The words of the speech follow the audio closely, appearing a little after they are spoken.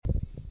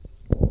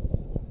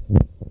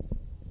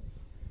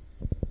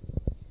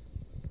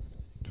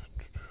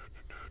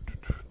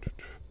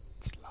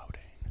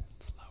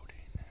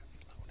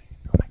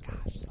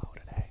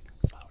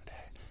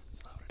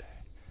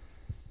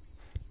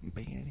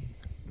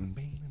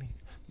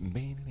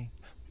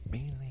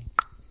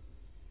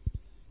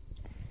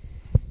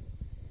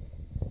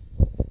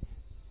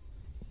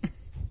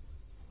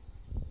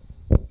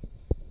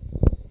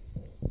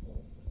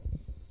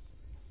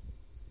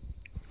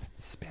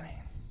Spinning.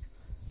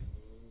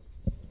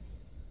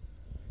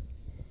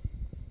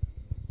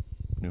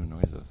 New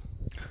noises.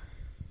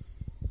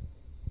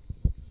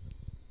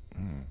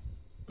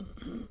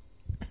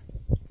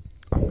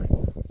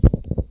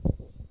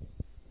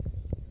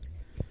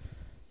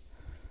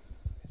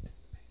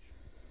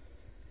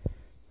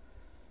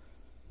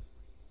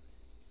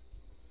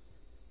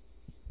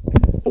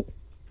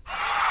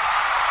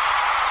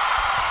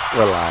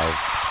 We're live.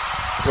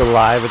 We're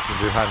live. It's the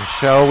Drew Hutton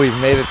Show. We've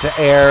made it to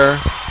air.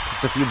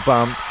 Just a few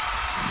bumps.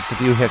 Just a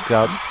few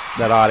hiccups.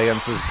 That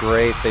audience is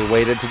great. They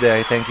waited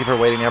today. Thank you for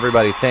waiting,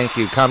 everybody. Thank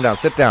you. Calm down.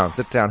 Sit down.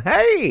 Sit down.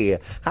 Hey.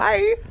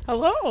 Hi.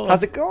 Hello.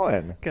 How's it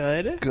going?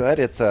 Good. Good.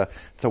 It's a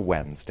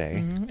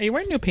Wednesday. Mm-hmm. Are you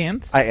wearing new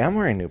pants? I am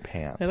wearing new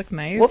pants. They look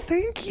nice. Well,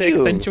 thank you. They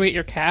accentuate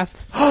your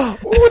calves. Oh,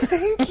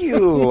 thank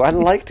you. I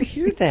like to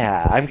hear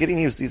that. I'm getting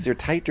used. These are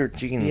tighter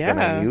jeans than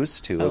I'm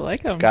used to. I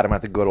like them. Got them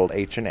at the good old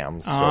H&M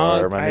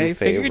store. My new I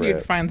figured favorite.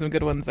 you'd find some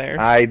good ones there.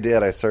 I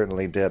did. I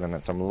certainly did.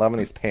 And so I'm loving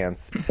these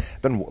pants.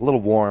 Been a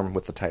little warm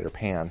with the tighter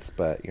pants,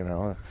 but, you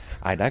know,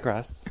 I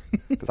digress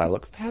because I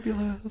look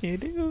fabulous. You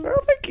do.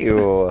 Oh, thank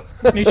you.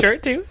 New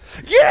shirt, too?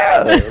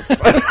 Yes!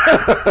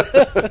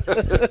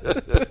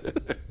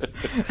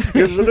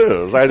 Yes, it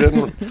is.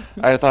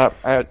 I thought,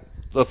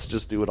 let's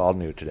just do it all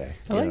new today.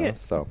 I like it.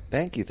 So,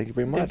 thank you. Thank you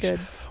very much. Good.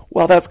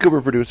 Well, that's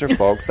Cooper Producer,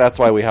 folks. That's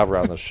why we have her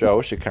on the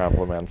show. She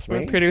compliments me.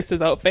 We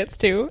produces outfits,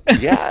 too.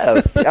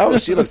 Yes. Oh,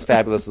 she looks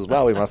fabulous as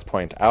well, we must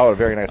point out. A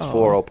very nice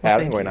floral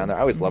pattern going on there.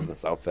 I always love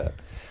this outfit.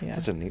 Yeah.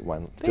 Such a neat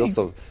one. It feels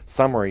so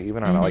summery,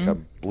 even on like a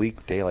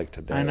bleak day like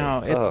today. I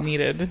know. It's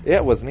needed.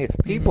 It was needed.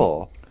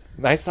 People,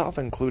 myself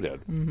included,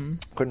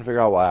 couldn't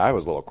figure out why I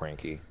was a little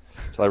cranky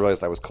until I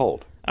realized I was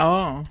cold.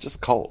 Oh. Just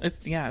cold. It's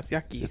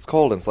yucky. It's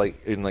cold. And it's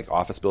like in like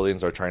office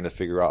buildings are trying to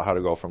figure out how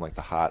to go from like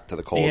the hot to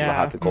the cold, the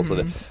hot to the cold. So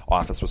the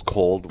office was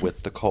cold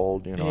with the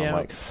cold. You know, I'm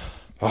like,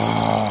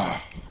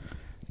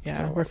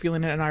 Yeah, so, we're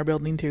feeling it in our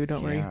building too,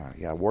 don't we?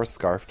 Yeah. Wore a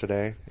scarf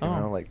today. You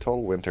know, like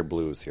total winter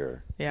blues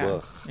here. Yeah,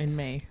 ugh. In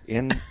May.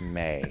 In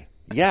May.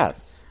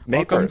 Yes. May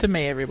Welcome 1st. to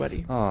May,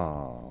 everybody.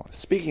 Oh,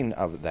 speaking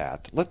of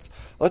that,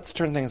 let's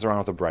turn things around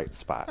with a bright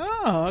spot.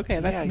 Oh, okay,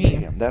 that's me.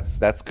 Yeah.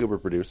 That's Goober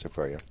Producer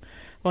for you.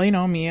 Well, you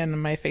know me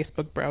and my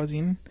Facebook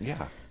browsing.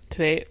 Yeah.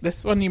 Today,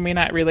 this one you may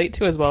not relate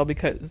to as well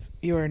because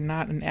you are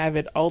not an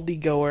avid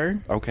Aldi goer.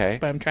 Okay.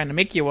 But I'm trying to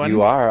make you one.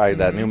 You are.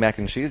 That new mac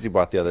and cheese you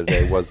bought the other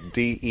day was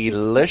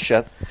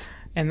delicious.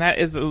 And that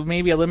is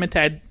maybe a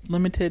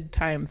limited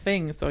time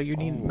thing, so you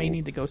may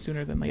need to go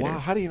sooner than later. Wow,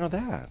 how do you know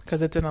that?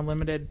 Because it's in a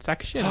limited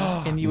section,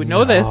 and you would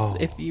know this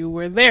if you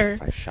were there.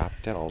 I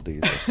shopped at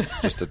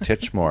Aldi's. Just a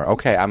titch more.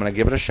 Okay, I'm going to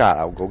give it a shot.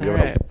 I'll go give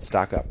it a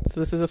stock up. So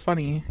this is a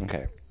funny,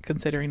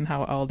 considering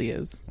how Aldi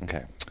is.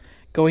 Okay.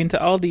 Going to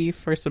Aldi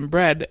for some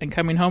bread and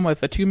coming home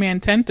with a 2-man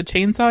tent, a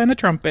chainsaw, and a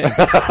trumpet.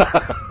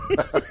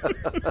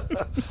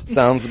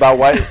 Sounds about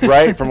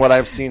right from what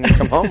I've seen you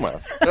come home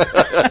with.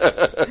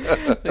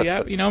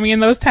 Yeah, you know me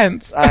in those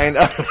tents. I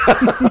know.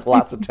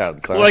 Lots of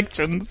tents.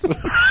 Collections.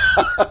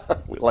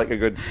 We like a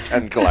good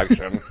tent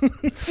collection.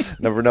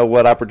 Never know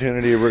what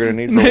opportunity we're going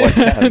to need for what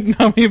tent.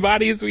 How many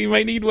bodies we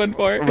might need one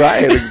for.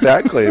 Right,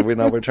 exactly. We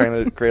know we're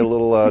trying to create a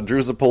little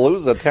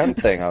Drewsapalooza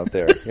tent thing out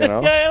there, you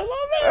know? Yeah, I love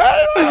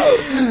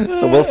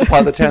it. So we'll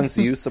supply the tents,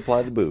 you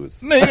supply the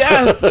booze.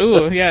 Yes.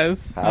 Ooh,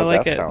 yes. How'd I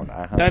like that it. sound?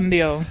 Uh-huh. Done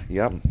deal.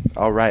 Yep.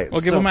 All right. We'll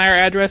give them our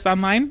address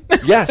online.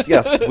 Yes,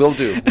 we'll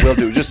do.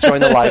 Just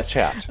join the live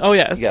chat. Oh,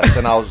 yes. Yes,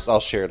 and I'll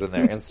share it in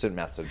there. Instant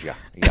message.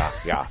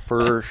 Yeah,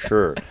 for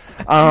sure.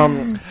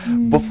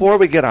 Before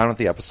we get on with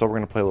the episode, we're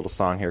going to play a little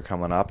song here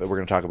coming up, and we're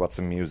going to talk about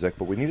some music,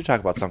 but we need to talk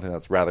about something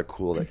that's rather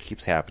cool that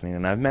keeps happening,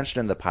 and I've mentioned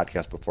it in the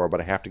podcast before, but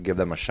I have to give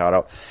them a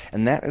shout-out,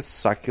 and that is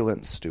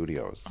Succulent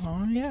Studios.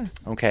 Oh,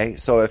 yes. Okay,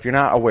 so if you're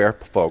not aware,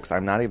 folks,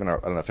 I'm not even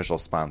an official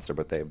sponsor,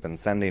 but they've been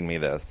sending me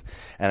this,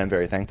 and I'm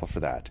very thankful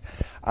for that.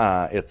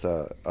 It's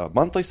a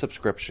monthly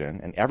subscription,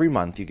 and every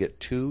month you get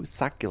 2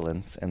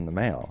 succulents in the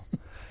mail.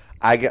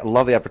 I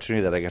love the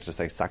opportunity that I get to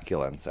say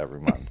succulents every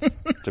month,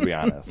 to be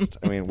honest.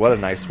 I mean, what a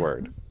nice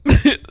word.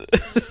 Isn't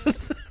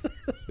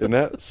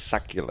it?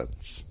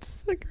 Succulents.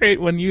 It's a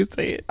great when you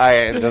say it.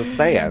 I'm just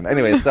saying.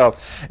 Anyway, so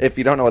if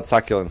you don't know what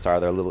succulents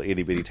are, they're little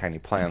itty-bitty tiny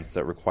plants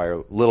that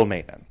require little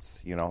maintenance,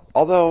 you know.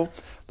 Although,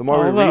 the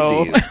more we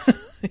read these,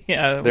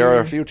 there are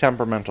a few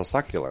temperamental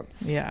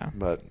succulents. Yeah.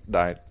 But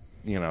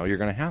you're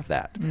going to have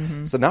that.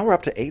 Mm-hmm. So now we're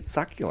up to 8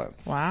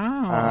 succulents.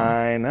 Wow.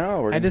 I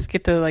know. I just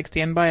get to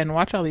stand by and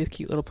watch all these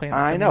cute little plants.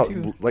 I know.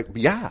 Too.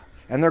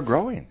 And they're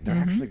growing. They're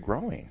actually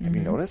growing. Have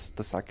you noticed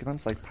the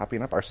succulents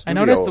popping up? Our studio.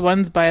 I noticed the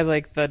ones by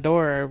the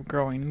door are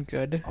growing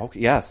good. Okay,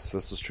 yes,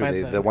 this is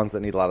true. The ones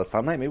that need a lot of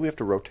sunlight. Maybe we have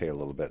to rotate a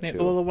little bit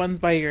too. Well, the ones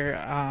by your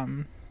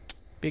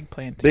Big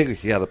plant.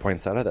 The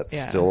poinsettia that's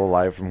still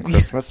alive from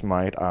Christmas,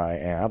 might I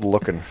add.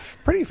 Looking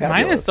pretty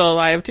fabulous. Mine is still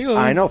alive, too.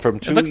 I know, from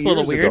 2 years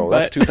ago. Weird,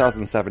 that's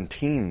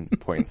 2017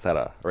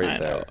 poinsettia right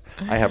there.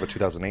 know. I have a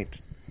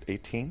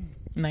 2018?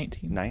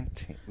 19.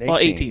 19. Well,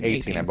 18.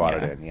 18 I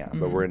bought it in,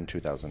 but we're in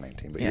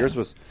 2019. But yours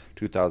was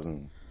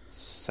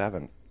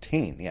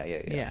 2017.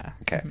 Yeah.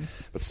 Okay.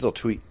 But still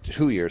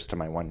 2 years to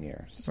my 1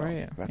 year. So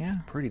that's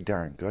pretty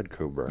darn good,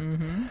 Cooper.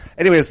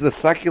 Anyways, the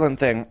succulent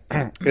thing,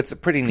 it's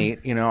pretty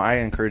neat. You know, I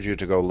encourage you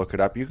to go look it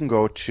up. You can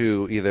go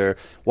to you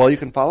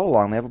can follow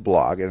along. They have a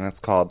blog, and it's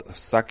called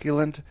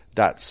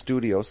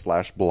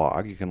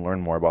succulent.studio/blog. You can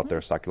learn more about their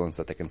succulents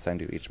that they can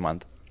send you each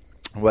month,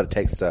 what it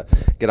takes to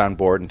get on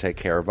board and take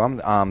care of them.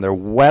 Their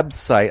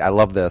website, I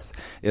love this,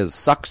 is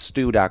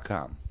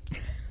suckstew.com.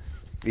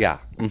 Yeah.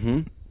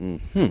 And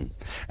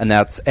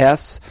that's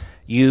sucstu.com.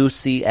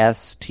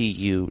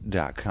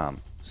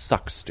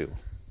 Suckstew.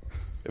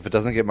 If it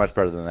doesn't get much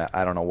better than that,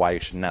 I don't know why you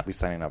should not be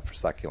signing up for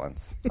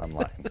succulents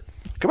online.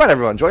 Come on,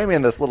 everyone. Join me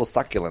in this little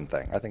succulent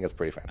thing. I think it's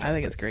pretty fantastic. I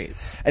think it's great.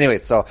 Anyway,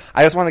 so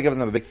I just want to give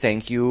them a big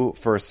thank you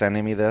for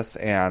sending me this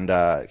and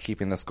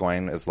keeping this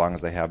going as long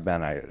as they have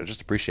been. I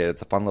just appreciate it.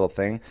 It's a fun little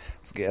thing.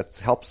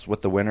 It helps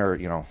with the winter,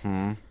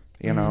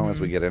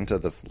 as we get into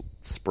this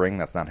spring.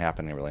 That's not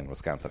happening really in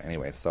Wisconsin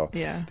anyway. So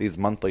these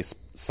monthly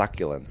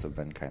succulents have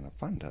been kind of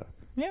fun to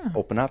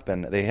open up.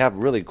 And they have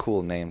really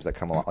cool names that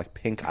come along, like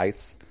Pink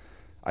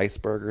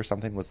Iceberg or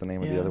something was the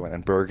name of the other one.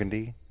 And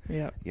Burgundy.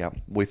 Yeah.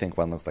 We think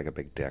one looks like a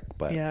big dick.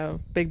 But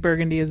Big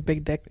Burgundy is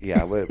big dick.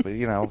 Yeah,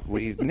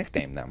 we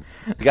nickname them.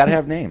 You got to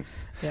have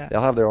names. Yeah.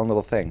 They'll have their own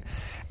little thing.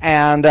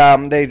 And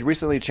they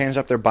recently changed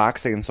up their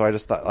boxing, so I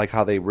just thought, like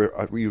how they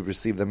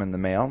receive them in the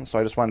mail. So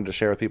I just wanted to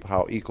share with people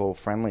how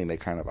eco-friendly they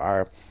kind of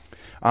are.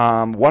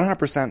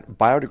 100%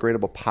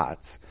 biodegradable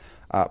pots.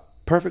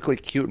 Perfectly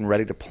cute and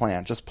ready to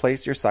plant. Just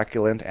place your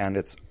succulent and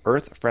its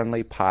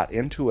earth-friendly pot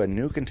into a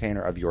new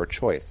container of your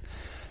choice.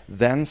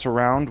 Then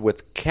surround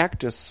with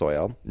cactus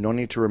soil. No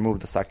need to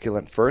remove the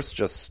succulent first.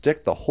 Just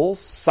stick the whole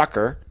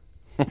sucker,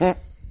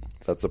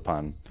 that's a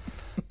pun,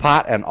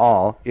 pot and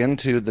all,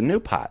 into the new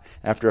pot.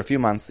 After a few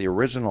months, the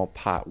original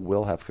pot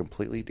will have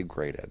completely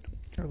degraded.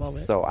 I love it.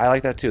 So I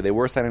like that too. They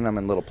were sending them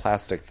in little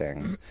plastic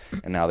things,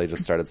 and now they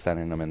just started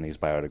sending them in these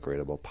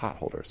biodegradable pot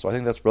holders. So I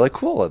think that's really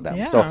cool of them.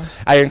 Yeah. So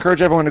I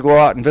encourage everyone to go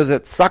out and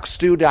visit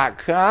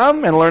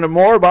suckstew.com and learn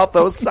more about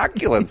those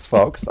succulents,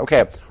 folks.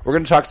 Okay, we're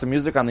going to talk some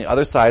music on the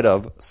other side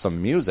of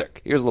some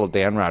music. Here's a little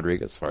Dan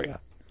Rodriguez for you.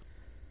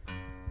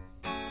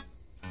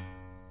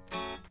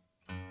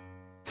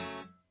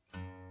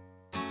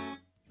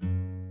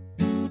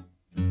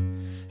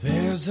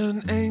 There's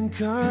an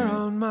anchor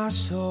on my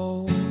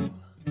soul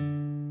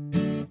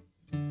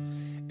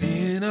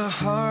in a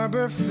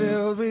harbor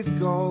filled with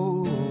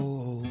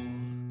gold,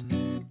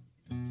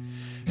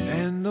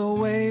 and the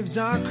waves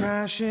are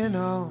crashing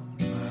on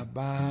my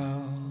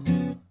bow.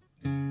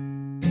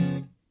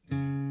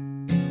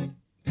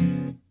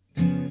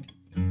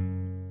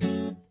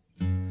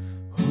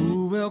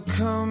 Who will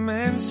come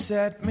and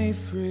set me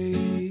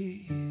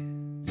free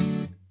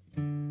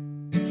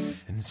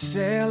and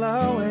sail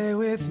away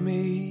with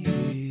me,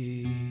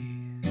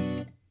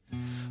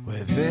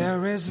 where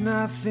there is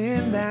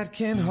nothing that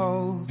can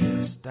hold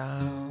us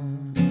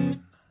down?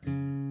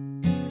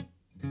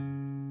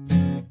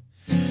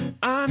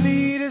 I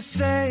need a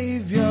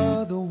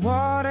savior, the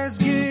water's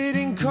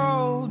getting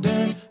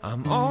colder,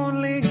 I'm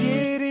only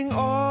getting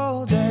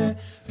older,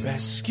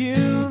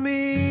 rescue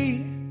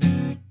me.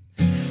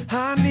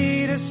 I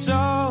need a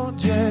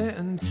soldier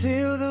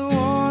until the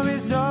war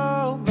is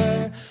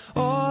over,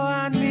 oh,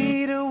 I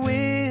need a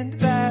wind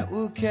that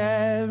will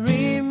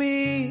carry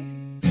me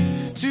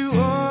to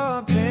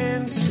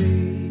open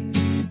sea.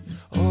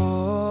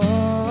 Oh,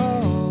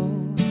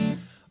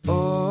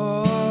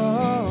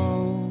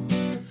 oh,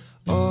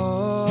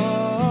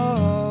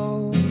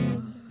 oh.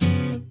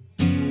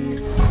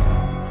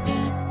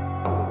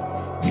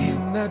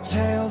 In the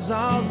tales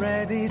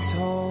already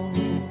told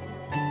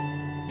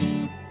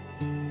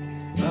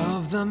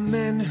of the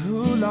men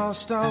who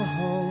lost all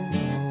hope,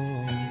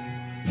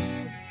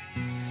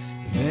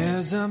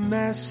 there's a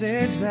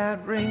message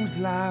that rings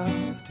loud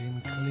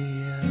and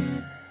clear.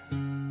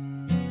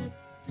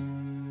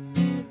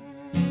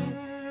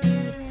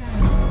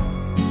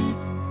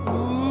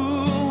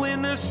 Ooh,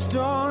 when the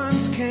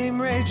storms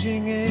came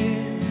raging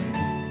in,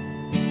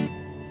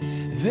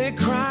 they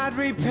cried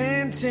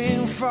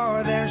repenting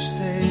for their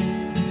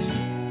sins.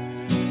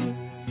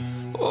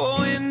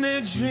 Oh, and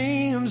their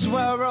dreams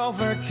were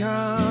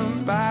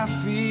overcome by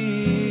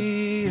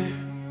fear.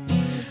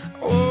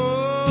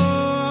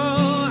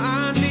 Oh,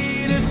 I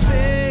need a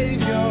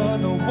savior.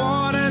 The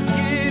water's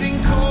getting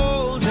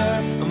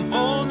colder. I'm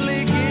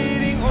only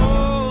getting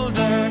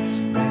older.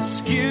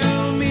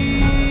 Rescue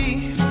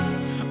me.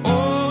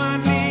 Oh, I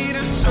need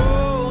a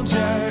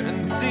soldier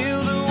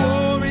until the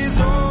war is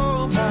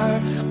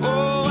over.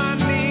 Oh, I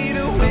need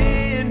a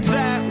wind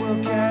that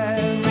will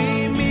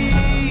carry me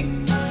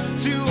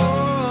to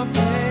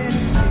open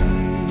sea.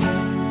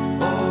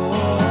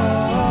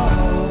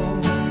 Oh,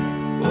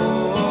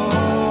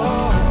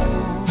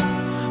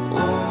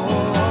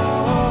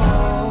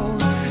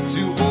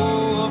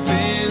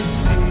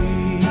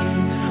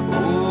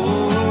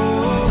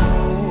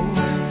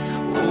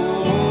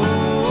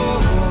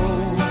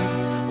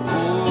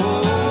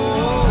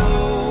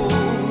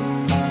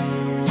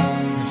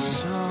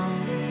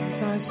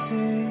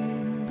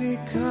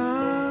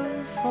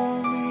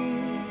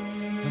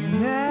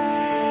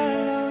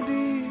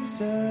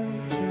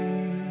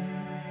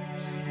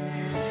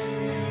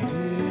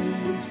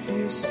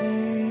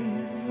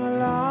 sing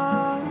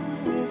along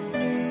with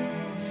me.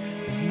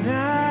 There's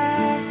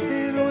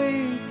nothing we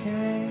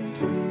can't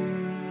be.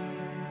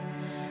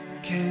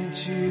 Can't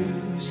you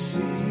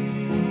see?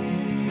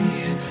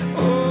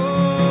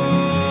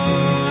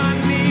 Oh, I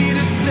need a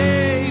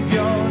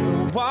savior. The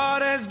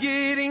water's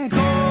getting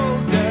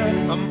colder.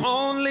 I'm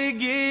only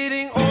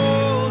getting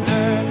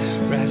older.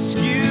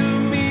 Rescue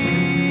me.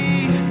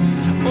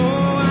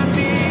 Oh, I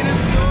need a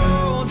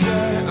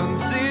soldier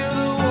until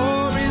the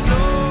war is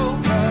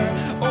over.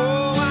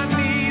 Oh, I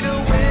need a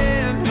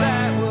wind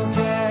that will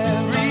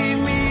carry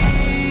me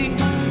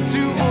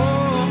to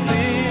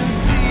open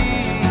sea.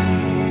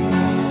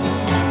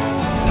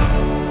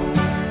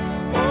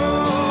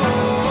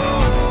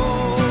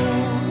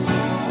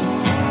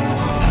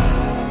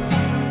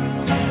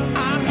 I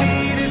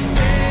need a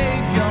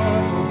savior.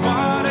 The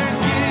water's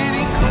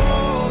getting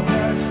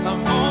colder.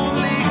 I'm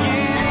only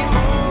getting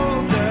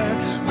older.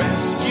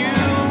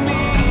 Rescue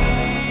me.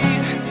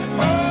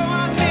 Oh,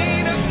 I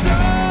need a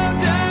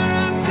soldier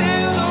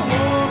until the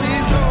war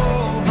is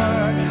over.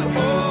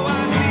 Oh, I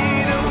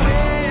need a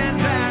wind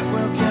that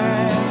will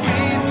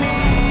carry me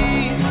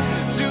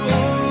to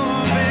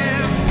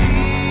open sea.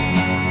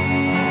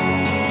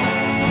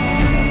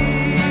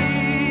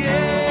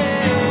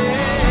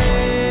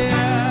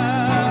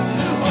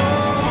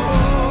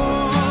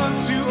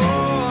 Oh, to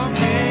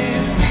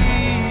open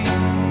sea.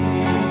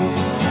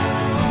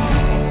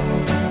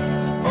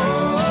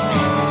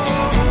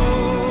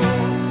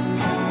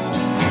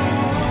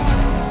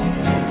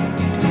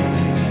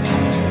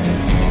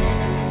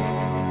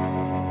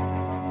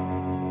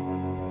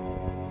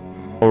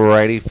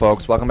 Alrighty,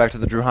 folks. Welcome back to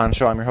the Drew Hahn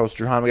Show. I'm your host,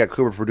 Drew Hahn. We got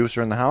Cooper,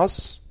 producer, in the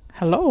house.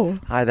 Hello.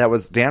 Hi, that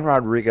was Dan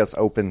Rodriguez,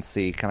 Open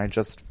Sea. Can I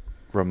just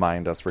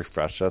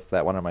refresh us,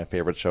 that one of my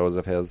favorite shows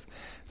of his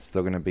is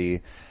still going to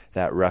be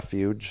that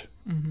Refuge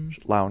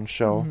Lounge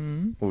show?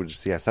 Ooh,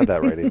 see, I said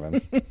that right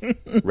even.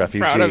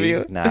 Refugee, Proud of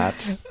you.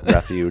 not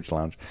Refuge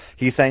Lounge.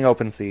 He sang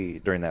Open Sea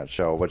during that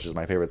show, which is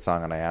my favorite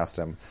song, and I asked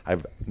him,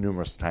 I've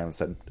numerous times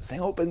said, sing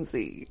Open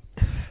Sea.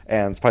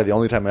 And it's probably the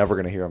only time I'm ever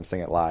going to hear him sing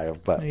it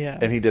live, but Yeah.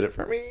 and he did it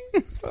for me.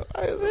 So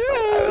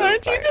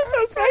Aren't you just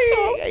so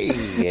special?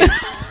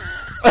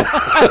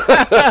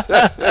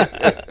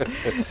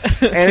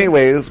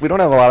 Anyways, we don't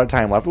have a lot of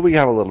time left, but we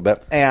have a little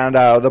bit. And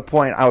the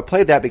point, I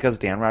played that because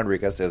Dan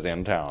Rodriguez is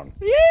in town.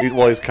 Yay!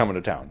 He's coming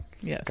to town.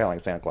 Yes. Kind of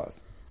like Santa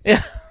Claus,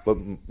 Yeah. but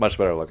much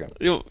better looking.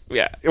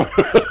 Yeah.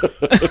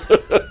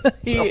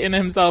 He in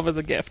himself is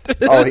a gift.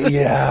 Oh,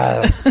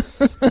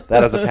 yes.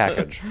 That is a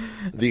package.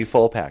 The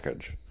full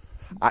package.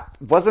 I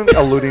wasn't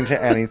alluding to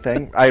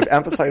anything. I've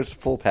emphasized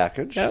full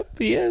package. Yep,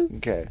 he is.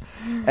 Okay.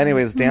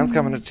 Anyways, Dan's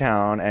coming to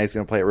town, and he's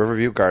going to play at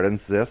Riverview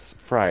Gardens this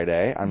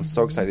Friday. I'm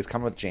so excited. He's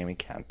coming with Jamie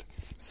Kent.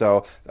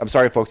 So, I'm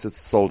sorry, folks,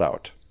 it's sold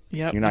out.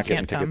 Yep, You're not you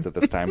getting can't tickets come. at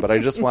this time, but I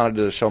just wanted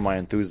to show my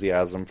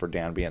enthusiasm for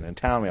Dan being in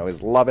town. We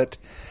always love it.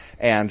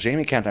 And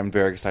Jamie Kent, I'm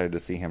very excited to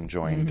see him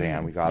join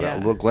Dan. We got a Yeah.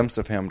 little glimpse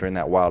of him during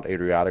that Wild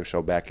Adriatic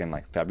show back in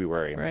like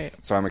February. Right.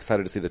 So I'm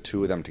excited to see the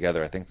two of them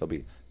together. I think they'll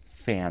be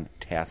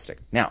fantastic.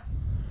 Now,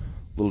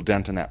 little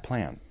dent in that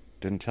plan.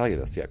 Didn't tell you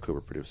this yet,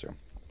 Cooper, producer.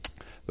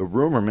 The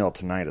rumor mill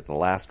tonight at the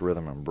Last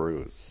Rhythm and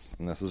Brews.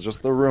 And this is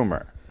just the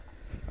rumor.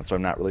 That's why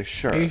I'm not really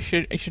sure.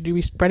 Should you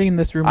be spreading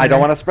this rumor? I don't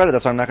want to spread it.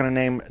 That's why I'm not going to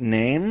name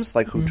names,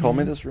 like who told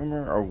me this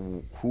rumor or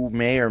who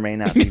may or may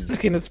not be.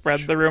 Just going to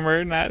spread the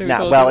rumor, not who Nah,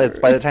 told well, you. it's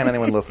by the time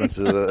anyone listens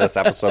to this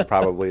episode,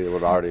 probably it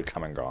would already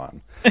come and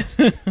gone.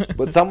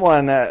 But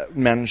someone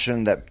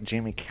mentioned that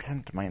Jamie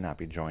Kent might not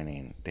be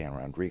joining Dan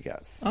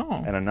Rodriguez.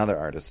 Oh. And another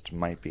artist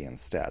might be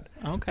instead.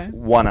 Okay.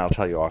 One I'll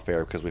tell you off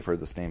air because we've heard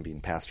this name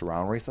being passed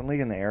around recently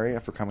in the area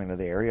for coming to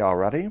the area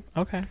already.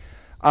 Okay.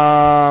 So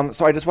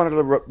I just wanted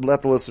to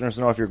let the listeners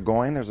know if you're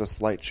going, there's a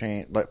slight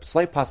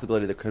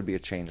possibility there could be a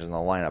change in the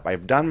lineup.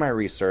 I've done my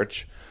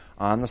research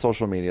on the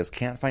social medias,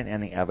 can't find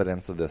any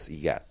evidence of this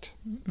yet.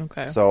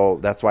 Okay. So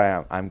that's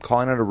why I'm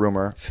calling it a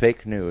rumor,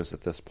 fake news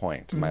at this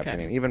point, in my Okay.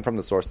 opinion. Even from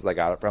the sources I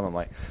got it from, I'm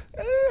like,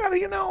 how do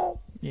you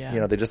know? Yeah. You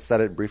know, they just said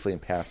it briefly in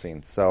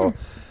passing. So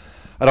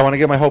I don't want to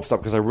get my hopes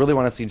up because I really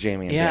want to see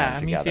Jamie and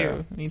Dan me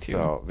together. too. Me too.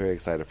 So very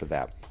excited for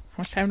that. How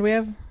much time do we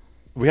have?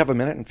 We have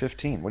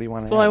 1:15. What do you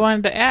want to So add? I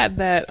wanted to add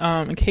that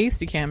in case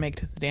you can't make it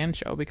to the Dan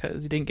show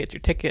because you didn't get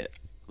your ticket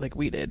like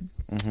we did,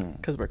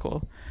 because we're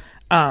cool.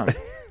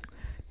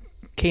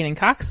 Kanan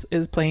Cox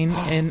is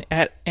playing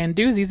at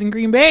Anduzzi's in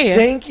Green Bay.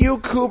 Thank you,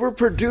 Cooper,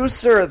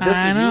 producer. You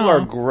know.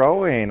 are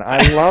growing. I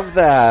love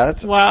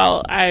that.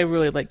 Well, I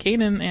really like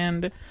Kanan,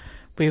 and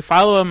we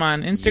follow him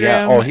on Instagram.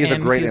 Yeah. Oh, he's a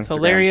and great he's Instagram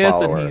hilarious,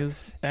 follower. and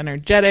he's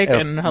energetic,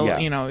 and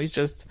yeah. he's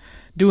just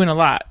doing a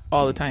lot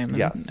all the time. And,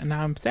 Yes. and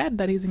now I'm sad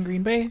that he's in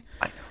Green Bay.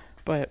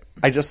 But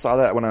I just saw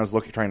that when I was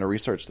trying to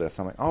research this.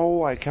 I'm like,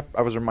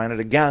 I was reminded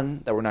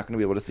again that we're not going to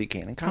be able to see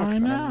Kanan Cox. I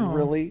And I'm know.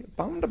 really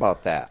bummed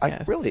about that.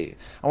 Yes.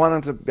 I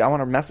want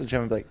to message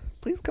him and be like,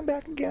 please come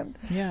back again.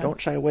 Yeah. Don't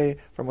shy away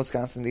from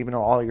Wisconsin, even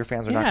though all your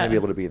fans are not going to be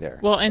able to be there.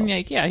 Well, and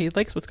he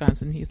likes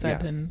Wisconsin, he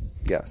said. Yes. And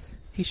Yes.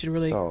 he should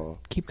really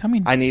keep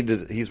coming.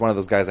 He's one of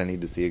those guys I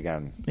need to see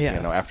again. Yes.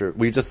 You know, after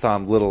we just saw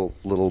him little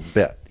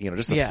bit, you know,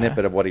 just a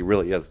snippet of what he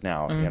really is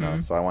now, you know,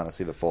 so I want to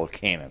see the full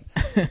Kanan.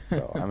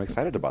 So I'm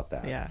excited about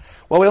that. Yeah.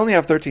 Well, we only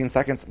have 13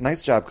 seconds.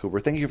 Nice job,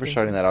 Cooper. Thank you for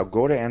shouting that out.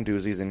 Go to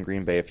Anduzzi's in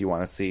Green Bay if you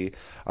want to see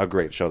a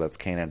great show that's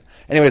Kanan.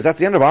 Anyways, that's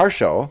the end of our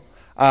show.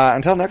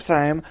 Until next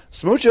time,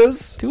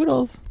 smooches.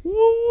 Toodles.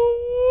 Woo!